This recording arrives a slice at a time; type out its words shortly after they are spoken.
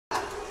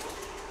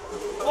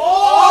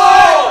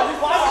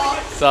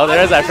So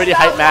there's a pretty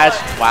hype match.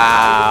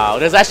 Wow.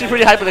 There's actually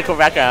pretty hype in the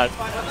background.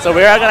 So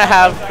we are going to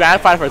have Grand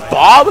Final first.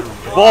 Bob?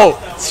 Whoa.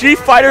 Street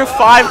Fighter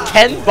 5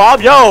 Ken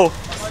Bob? Yo.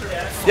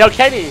 Yo,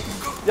 Kenny.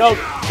 Yo,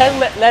 Ken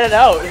let it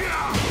out.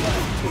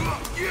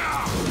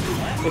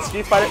 It's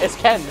Street Fighter. It's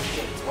Ken.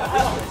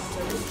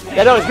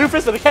 Yeah, no, it's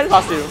Rufus with the Ken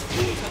costume.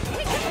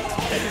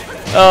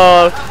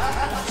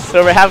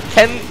 So we have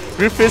Ken,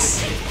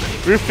 Rufus,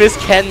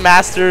 Ken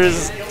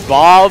Masters,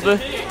 Bob.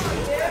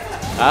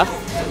 Huh?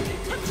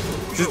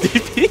 This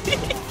is DP.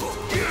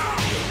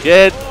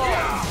 Good.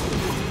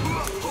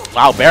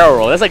 Wow, barrel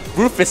roll. That's like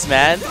Rufus,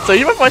 man. So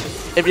you ever watch,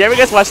 if you ever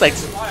guys watch like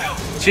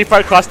Street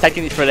Fighter Cross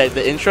Tekken for like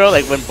the intro,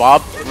 like when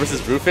Bob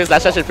versus Rufus,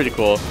 that's actually pretty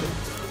cool.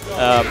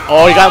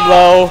 Oh, he got him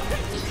low.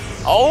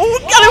 Oh,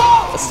 got him.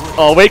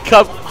 Oh, wake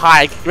up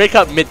high, wake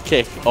up mid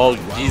kick. Oh,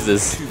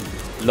 Jesus,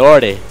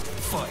 Lordy.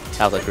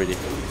 That was like pretty.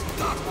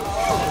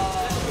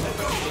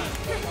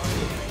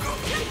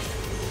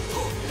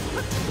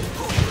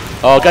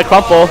 Oh, got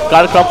crumple,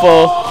 got a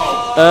crumple.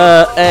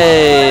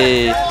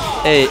 Hey.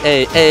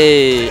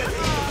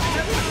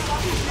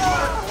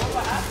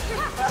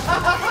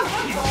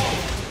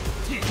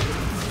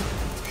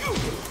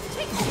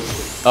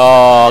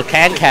 Oh,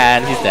 can.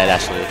 He's dead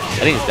actually.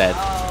 I think he's dead.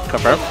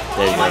 Confirm?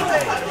 There you go.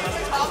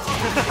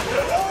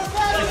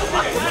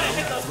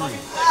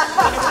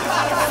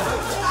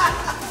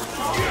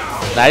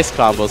 Nice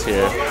combos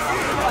here.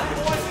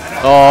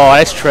 Oh,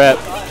 nice trip.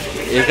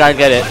 He's gonna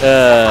get it.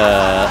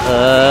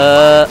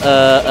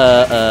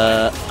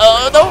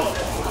 Oh, no!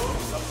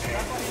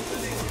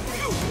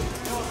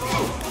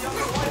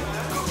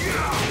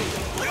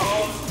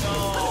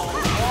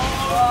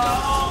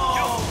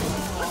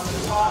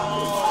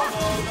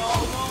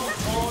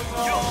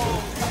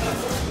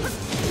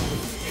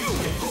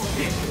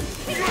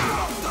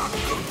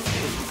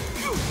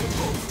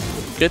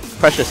 Good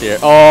pressures here.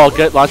 Oh,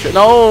 good launcher.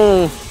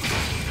 No!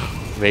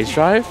 Rage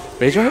drive?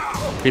 Rage drive?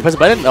 Did you press a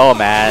button? Oh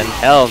man,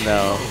 hell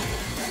no.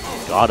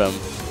 Got him.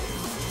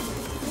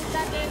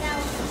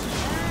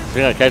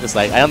 Bring our character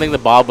select. I don't think the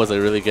Bob was a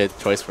really good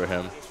choice for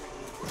him.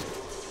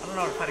 I don't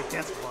know how to fight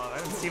against Bob. I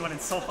didn't see one in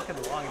so fucking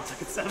long in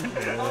Tekken 7.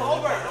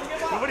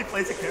 Nobody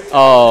plays a character.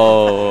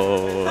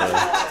 Oh.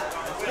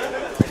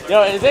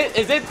 Yo, is it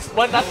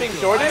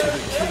 1-0 Jordan?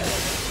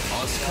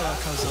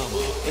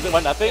 Is it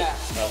 1-0? Okay.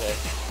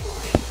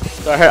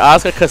 So I heard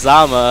Asuka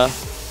Kazama,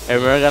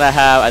 and we're gonna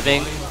have, I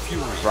think,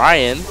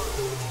 Brian.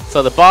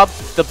 So the Bob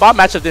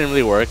matchup didn't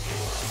really work.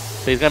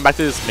 So he's going back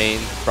to this main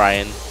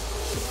Brian.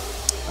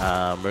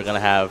 We're gonna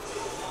have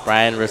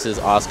Brian versus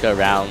Asuka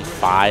round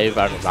 5.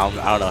 I don't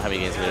know how many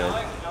games we're in.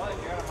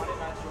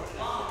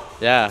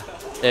 Yeah,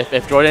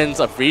 if Jordan's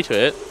free to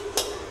it,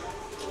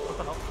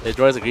 if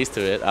Jordan agrees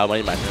to it, I'll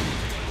money match him.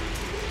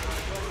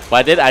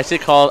 But I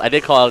did call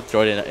out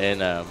Jordan in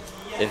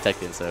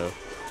Tekken, so.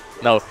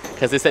 No,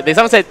 because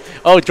someone said,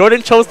 oh,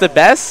 Jordan chose the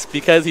best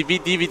because he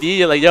beat DVD.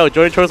 You're like, yo,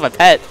 Jordan chose my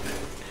pet.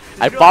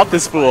 I bopped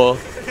this fool.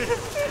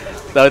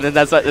 So then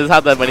that's how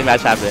the money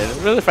match happened.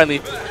 Really friendly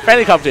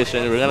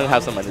competition. We're gonna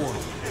have some money.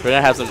 We're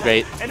gonna have some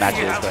great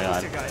matches going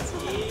on.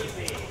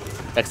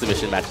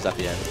 Exhibition matches at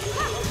the end.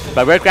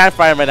 But we're at Grand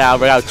Final right now.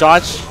 We're out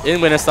jonch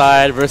in winner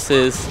side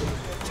versus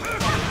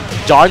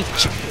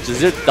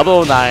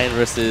jonch009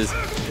 versus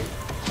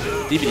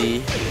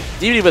DVD.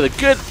 DVD with a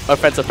good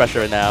offensive pressure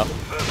right now.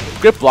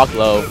 Grip block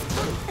low.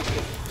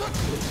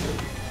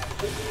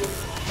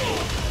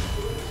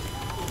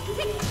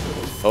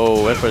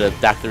 Oh, went for the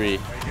back 3.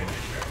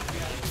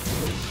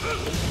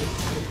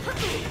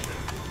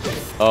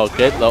 Oh,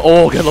 good low.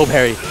 Oh, good low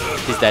parry.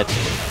 He's dead.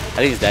 I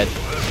think he's dead.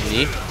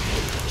 Knee.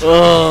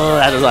 Oh,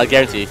 that does not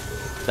guarantee.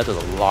 That does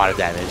a lot of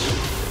damage.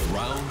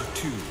 Round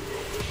 2.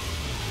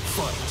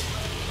 Fight.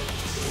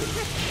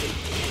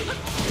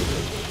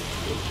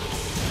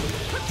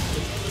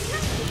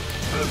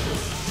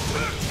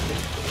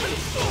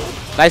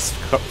 Nice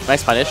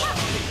punish.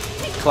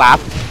 Clap.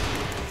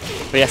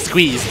 But yeah,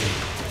 squeezed.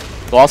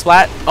 Ball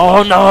splat.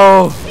 Oh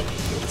no!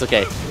 It's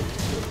okay.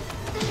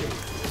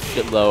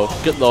 Good low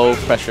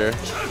pressure.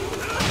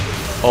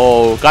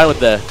 Oh, got him with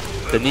the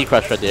knee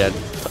crush at the end.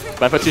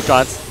 Went for 2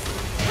 taunts.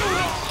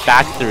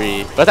 Back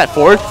 3. What's that,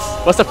 4th?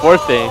 What's the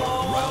 4th thing?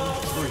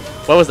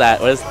 What was that?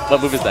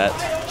 What move is that?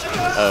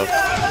 Oh.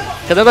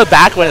 Because then the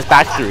back one is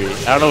back 3. I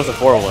don't know what's the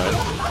 4th one.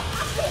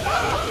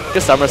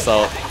 Good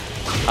somersault.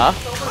 Huh?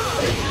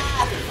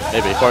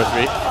 Maybe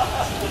 4-3.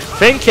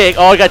 Fin kick.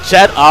 Oh, I got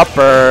jet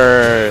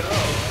upper.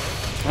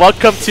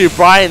 Welcome to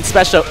Brian's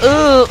special.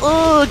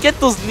 Get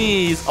those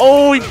knees.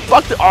 Oh, he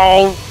blocked it.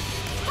 Oh,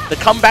 the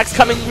comeback's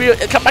coming real.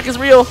 The comeback is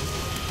real.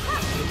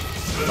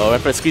 Oh,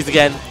 went for a squeeze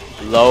again.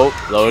 Low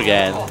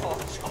again.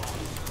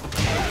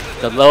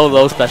 The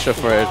low special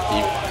for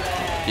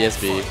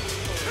BSB.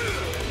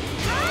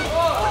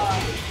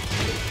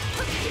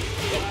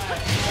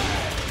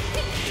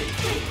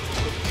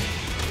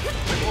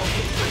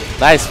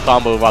 Nice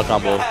combo, raw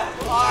combo.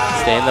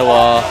 Stay in the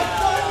wall.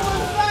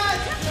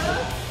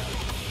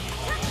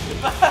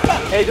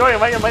 Hey Dorian,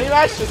 want your money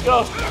match? Let's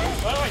go.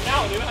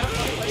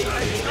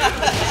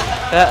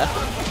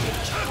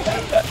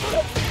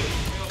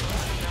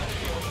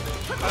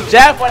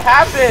 Jeff, what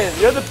happened?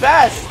 You're the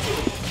best.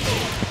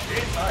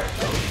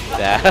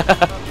 Yeah.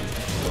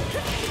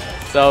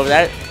 So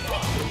that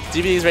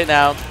DVDs right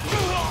now.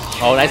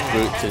 Oh, nice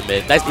brute to the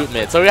mid. Nice brute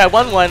mid. So we got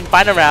 1-1,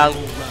 final round,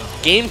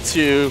 game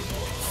 2,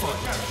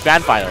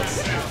 grand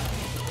finals.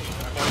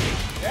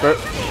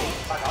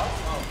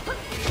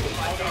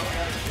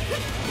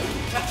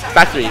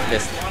 Back 3,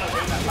 missed.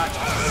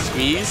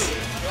 Squeeze.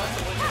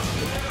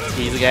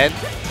 Squeeze again.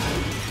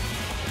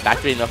 Back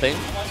 3, nothing.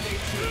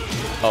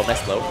 Oh,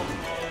 nice low.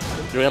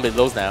 You're gonna be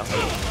lows now.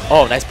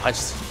 Oh, nice punch.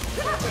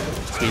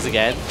 Squeeze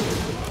again.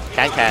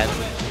 Can.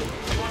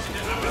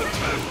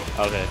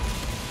 Okay.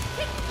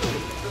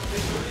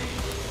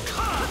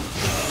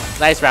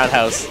 Nice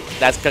roundhouse.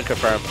 That's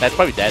confirmed. That's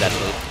probably dead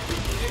actually.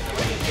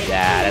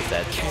 Yeah, that's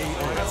dead.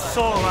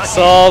 So lucky.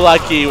 So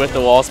lucky with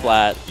the wall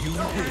splat.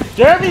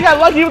 Jeremy got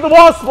lucky with the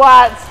wall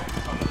splat.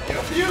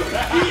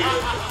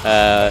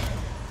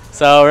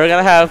 So we're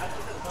gonna have.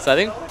 So I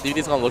think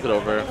DVD's gonna look it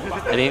over. I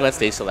think he went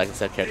stage select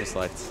instead of character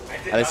select.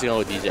 I think he's going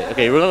with DJ.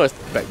 Okay, we're gonna go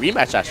with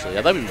rematch actually.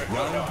 I thought we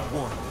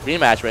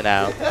rematch right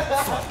now.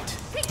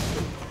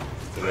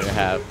 So we're gonna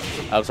have.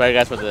 I'm sorry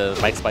guys for the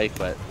mic spike,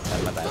 but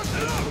that's not bad.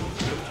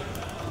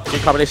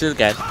 Good combinations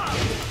again.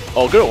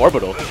 Oh, good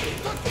orbital.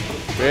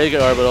 Really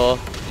good orbital.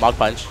 Mach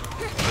punch.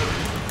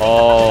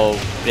 Oh,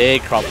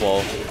 big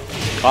crumple.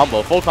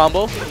 Combo, full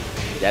combo.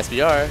 Yes,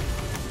 we are.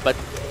 But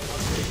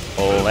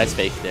oh, nice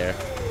fake there.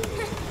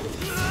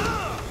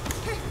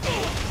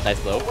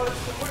 Nice low.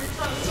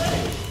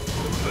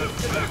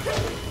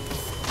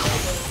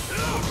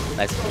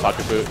 Nice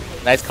pocket boot.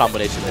 Nice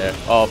combination there.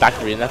 Oh, back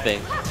 3, nothing.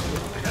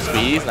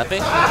 Squeeze,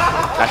 nothing.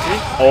 Back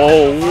 3.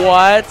 Oh,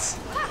 what?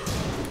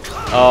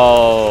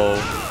 Oh. I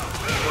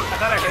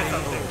thought I heard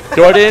something.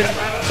 Jordan.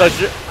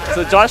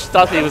 So Josh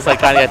thought he was like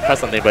kind of had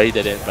pressed something, but he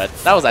didn't. But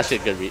that was actually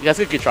a good read. That's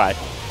a good try.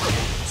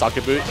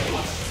 Soccer boot.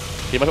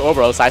 He went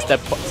overall. Side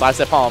step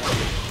palm.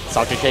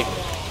 Soccer kick.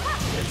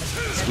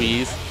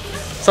 Squeeze.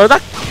 So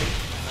that.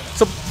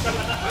 So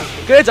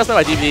good adjustment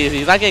by DVD.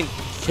 He's not getting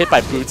hit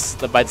by boots,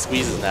 by the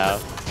squeezes now.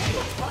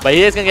 But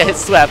he is gonna get hit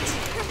swept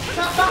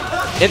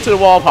into the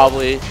wall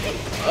probably.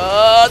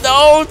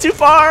 No, too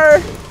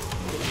far.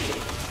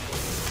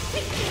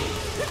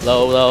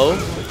 Low.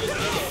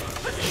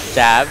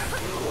 Jab.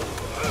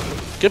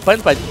 Good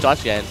punch by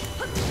Josh again.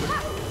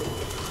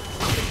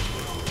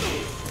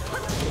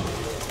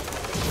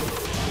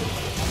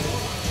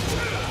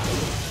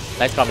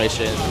 Nice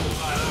combination.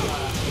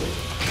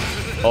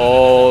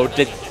 Oh,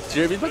 did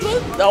Jeremy put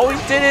one? No, he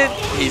didn't.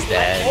 He's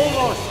dead.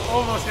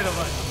 Almost hit a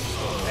button.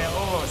 Yeah,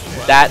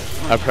 almost. That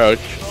approach,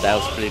 that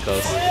was pretty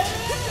close.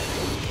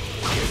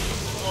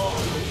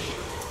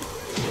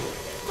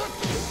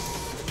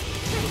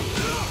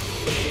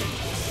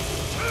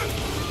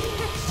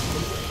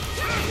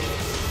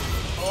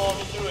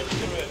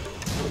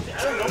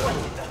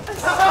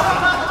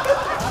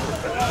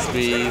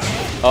 Squeeze.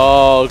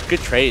 Oh, good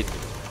trade.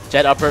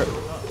 Jet upper,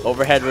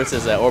 overhead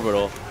versus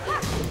orbital.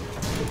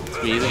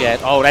 Squeeze again.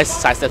 Oh, nice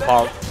sidestep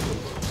palm.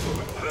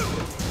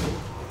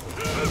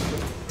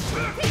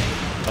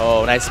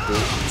 Oh, nice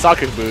boot.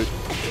 Soccer boot.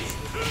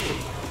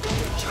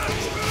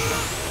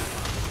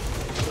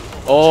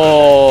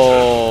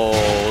 Oh,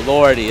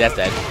 lordy, that's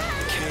dead.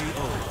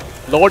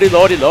 Lordy.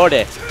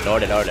 That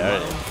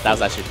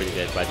was actually pretty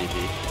good by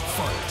DP.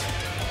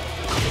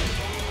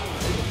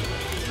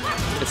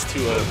 It's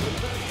 2-0.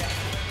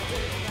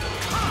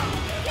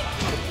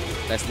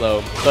 Nice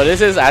low. So this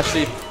is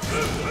actually.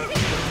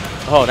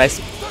 Oh, nice.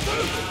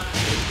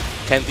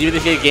 Can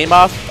DP get a game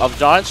off of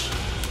jonch?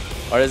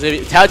 Or is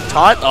it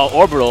taunt? Oh,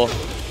 orbital.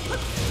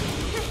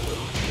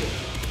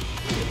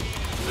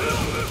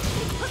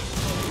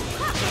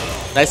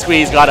 Nice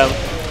squeeze, got him.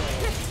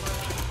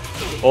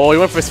 Oh, he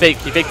went for his fake.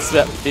 He faked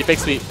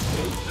sweep.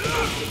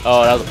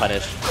 Oh, that was a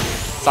punish.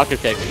 Soccer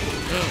kick.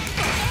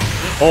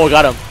 Oh,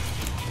 got him.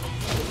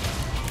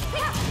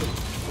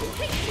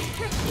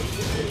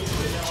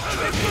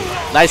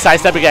 Nice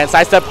sidestep again.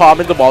 Sidestep palm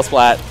into ball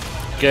splat.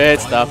 Good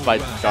stuff by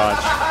jonch.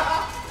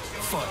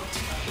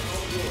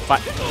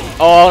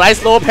 Oh,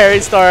 nice low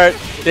parry start.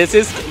 This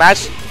is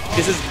match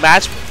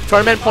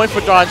tournament point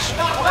for jonch.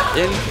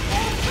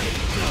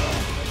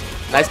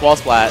 Nice ball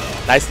splat.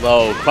 Nice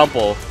low.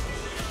 Crumple.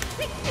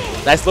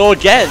 Nice low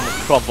again.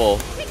 Crumple.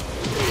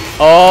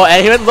 Oh,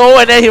 and he went low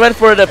and then he went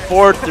for the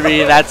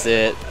 4-3 and that's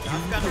it.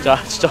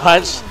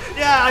 jonch.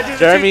 Yeah, I did.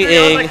 Jeremy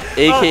Ng,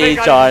 aka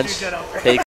jonch, takes